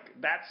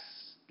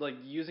like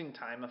using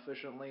time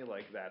efficiently.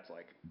 Like that's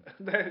like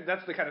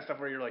that's the kind of stuff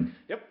where you're like,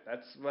 yep,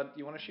 that's what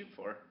you want to shoot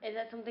for. Is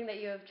that something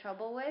that you have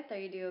trouble with, or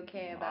you do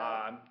okay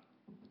about?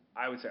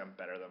 I would say I'm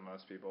better than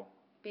most people.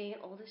 Being an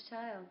oldest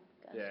child.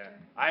 Yeah.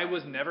 I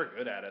was never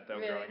good at it, though,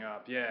 really? growing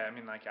up. Yeah, I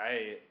mean,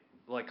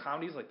 like,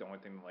 comedy's, like, the only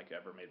thing that, like,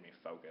 ever made me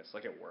focus.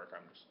 Like, at work,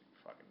 I'm just,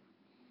 like,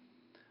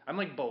 I'm,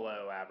 like,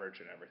 below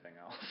average in everything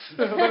else.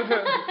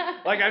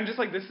 Like, I'm just,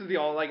 like, this is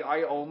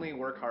I only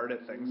work hard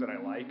at things that I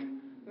like.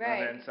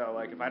 Right. And then, so,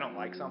 like, if I don't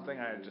like something,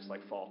 I just,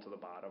 like, fall to the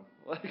bottom,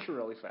 like,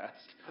 really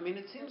fast. I mean,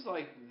 it seems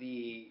like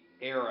the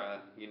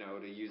era, you know,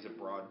 to use a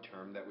broad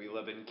term, that we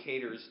live in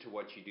caters to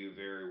what you do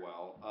very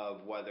well,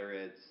 of whether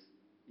it's,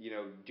 you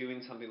know,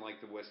 doing something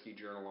like the Whiskey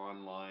Journal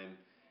online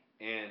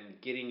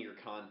and getting your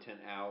content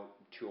out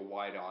to a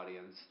wide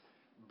audience.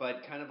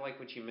 But kind of like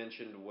what you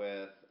mentioned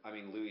with, I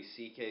mean, Louis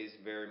C.K.'s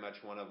very much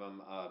one of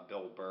them,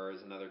 Bill Burr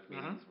is another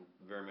comedian,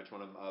 very much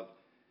one of them, of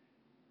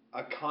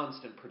a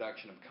constant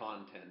production of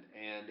content.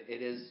 And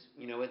it is,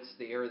 you know, it's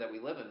the era that we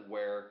live in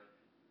where,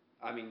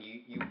 I mean,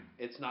 you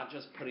it's not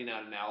just putting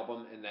out an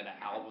album and then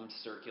an album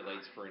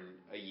circulates for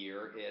a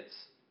year. It's,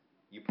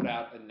 you put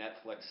out a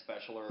Netflix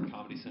special or a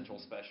Comedy Central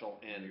special,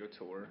 and you go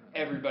tour.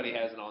 Everybody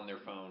has it on their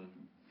phone.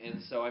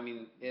 And so, I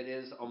mean, it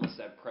is almost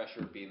that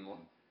pressure of being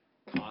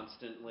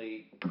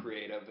constantly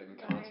creative and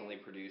constantly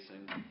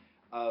producing.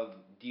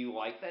 Do you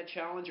like that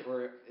challenge,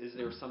 or is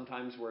there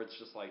sometimes where it's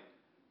just like,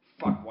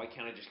 fuck, why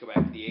can't I just go back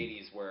to the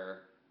 80s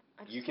where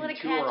you can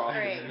tour all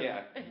this?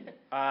 Yeah.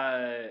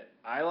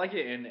 I like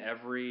it in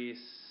every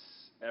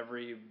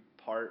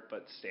part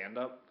but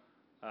stand-up.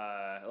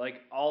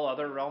 Like all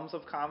other realms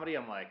of comedy,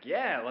 I'm like,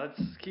 yeah,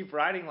 let's keep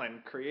writing,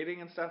 like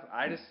creating and stuff.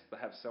 I just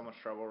have so much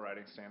trouble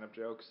writing stand-up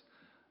jokes,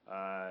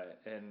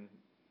 and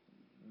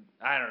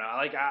I don't know.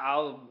 Like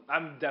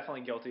I'm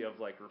definitely guilty of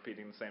like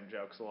repeating the same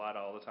jokes a lot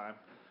all the time.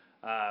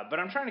 But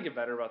I'm trying to get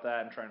better about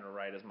that and trying to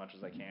write as much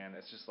as I can.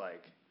 It's just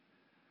like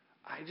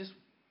I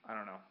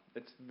don't know.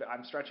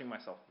 I'm stretching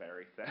myself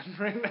very thin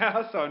right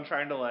now, so I'm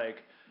trying to like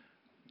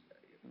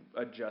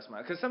adjust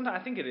because sometimes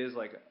I think it is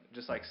like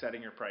just like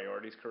setting your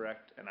priorities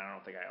correct, and I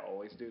don't think I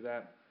always do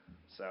that.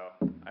 So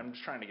I'm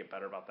just trying to get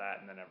better about that,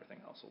 and then everything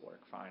else will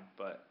work fine.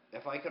 But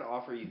if I could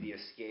offer you the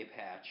escape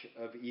hatch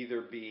of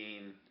either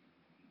being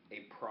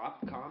a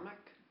prop comic,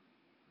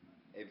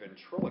 a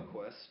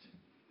ventriloquist,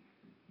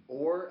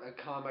 or a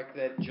comic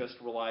that just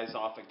relies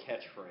off a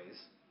catchphrase,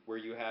 where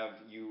you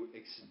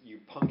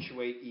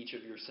punctuate each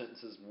of your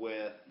sentences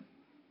with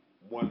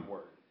one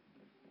word.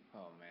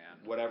 Oh man.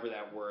 Whatever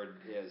that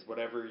word is,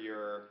 whatever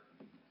your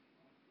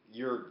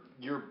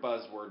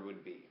buzzword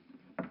would be.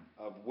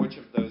 Of which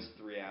of those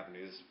three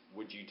avenues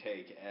would you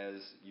take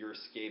as your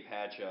escape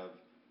hatch of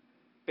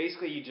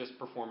basically you just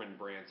perform in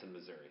Branson,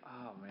 Missouri?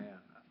 Oh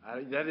man.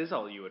 That is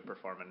all you would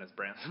perform in is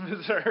Branson,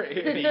 Missouri.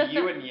 It'd be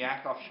you and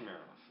Yakov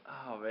Shmerov.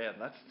 Oh man,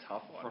 that's a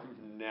tough one. From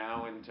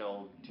now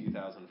until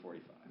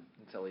 2045.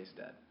 Until he's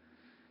dead.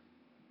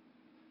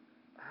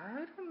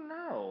 I don't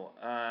know.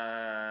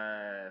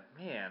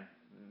 Man,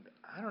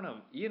 I don't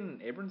know. Ian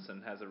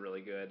Abramson has a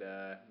really good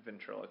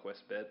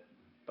ventriloquist bit,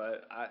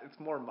 but it's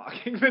more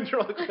mocking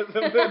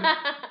ventriloquism than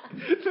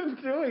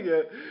doing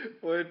it,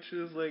 which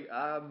is like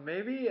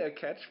maybe a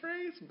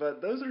catchphrase,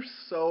 but those are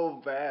so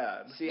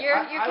bad. See, your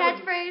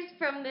catchphrase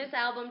from this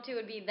album too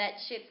would be "That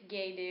shit's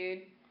gay,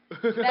 dude."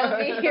 That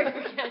would be your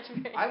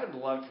catchphrase. I would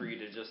love for you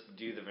to just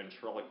do the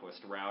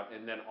ventriloquist route,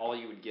 and then all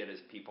you would get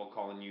is people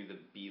calling you the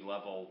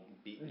B-level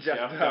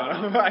Jeff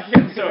Dunham. I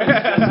can't. So it's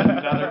just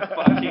another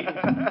fucking.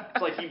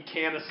 It's like you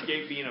can't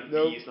escape being a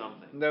B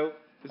something. Nope.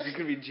 This is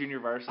gonna be junior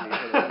varsity for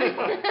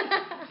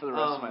the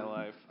rest of my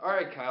life. All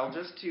right, Kyle.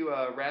 Just to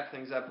wrap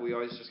things up, we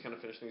always just kind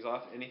of finish things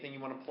off. Anything you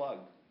want to plug?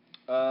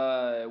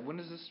 When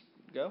does this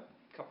go?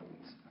 Couple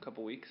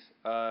weeks.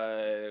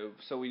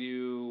 So we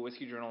do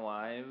Whiskey Journal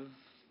Live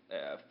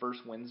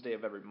first Wednesday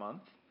of every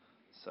month.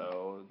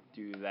 So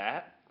do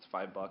that. It's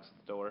 $5 at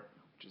the door,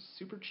 which is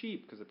super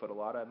cheap because they put a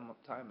lot of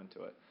time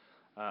into it,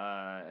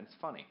 and it's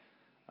funny.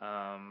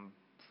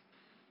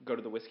 Go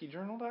to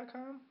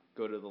thewhiskeyjournal.com.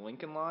 Go to the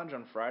Lincoln Lodge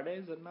on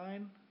Fridays at 9.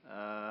 And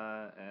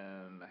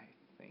I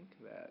think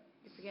that...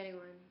 You're forgetting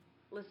one.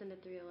 Listen to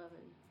 311.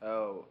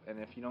 Oh, and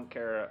if you don't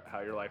care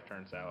how your life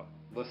turns out...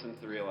 Listen to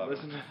 311.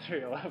 Listen to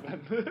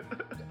 311.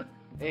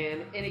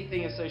 And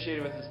anything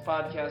associated with this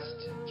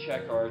podcast,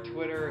 check our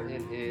Twitter.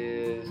 It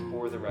is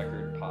For The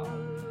Record Pod.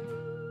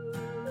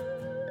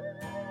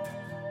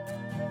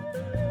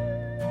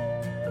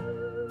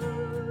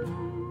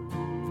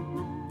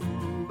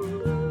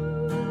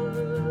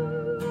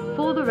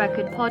 For the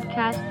Record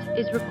podcast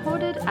is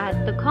recorded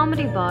at the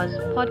Comedy Bars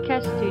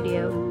podcast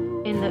studio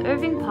in the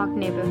Irving Park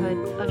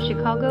neighborhood of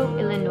Chicago,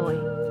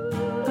 Illinois.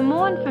 For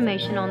more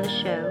information on the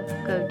show,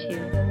 go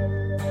to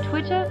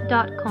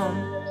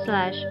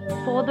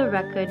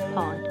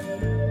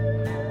twitter.com/fortherecordpod.